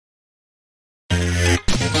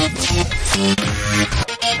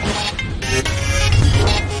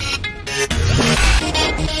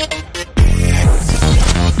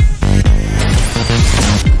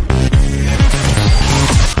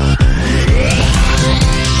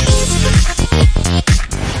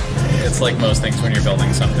Like most things when you're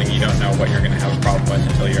building something, you don't know what you're going to have a problem with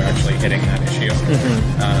until you're actually hitting that issue.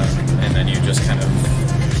 And then you just kind of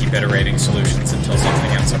keep iterating solutions until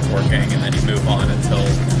something ends up working, and then you move on until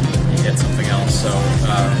you hit something else. So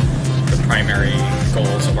the primary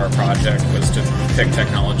goals of our project was to pick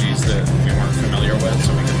technologies that we weren't familiar with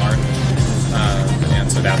so we could learn.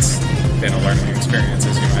 And so that's been a learning experience,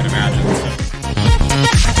 as you might imagine.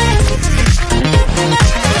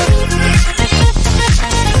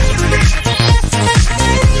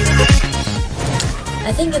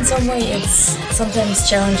 I think in some way it's sometimes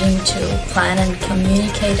challenging to plan and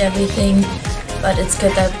communicate everything, but it's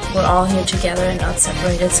good that we're all here together and not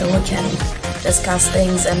separated so we can discuss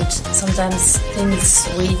things, and sometimes things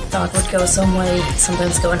we thought would go some way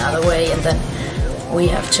sometimes go another way, and then we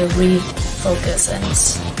have to refocus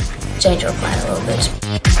and change our plan a little bit.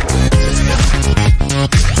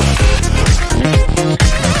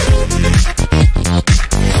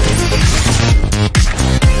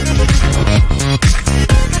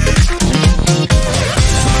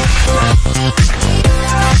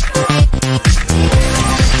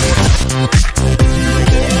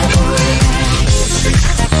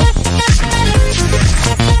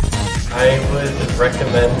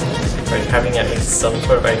 Recommend having at least some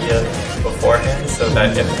sort of idea beforehand, so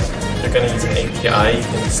that if you're going to use an API, you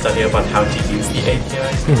can study about how to use the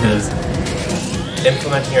API, because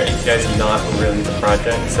implementing your APIs is not really the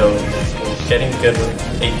project, so getting good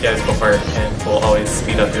with APIs beforehand will always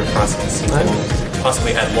speed up your process and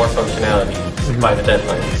possibly add more functionality by the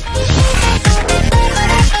deadline.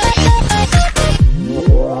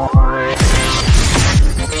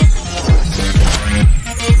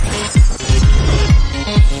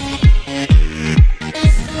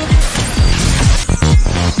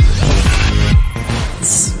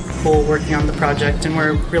 Working on the project, and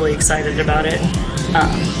we're really excited about it.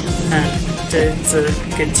 And it's a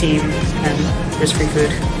good team, and there's free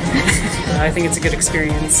food. I think it's a good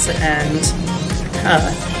experience, and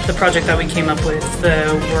the project that we came up with,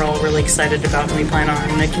 we're all really excited about, and we plan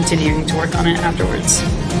on continuing to work on it afterwards.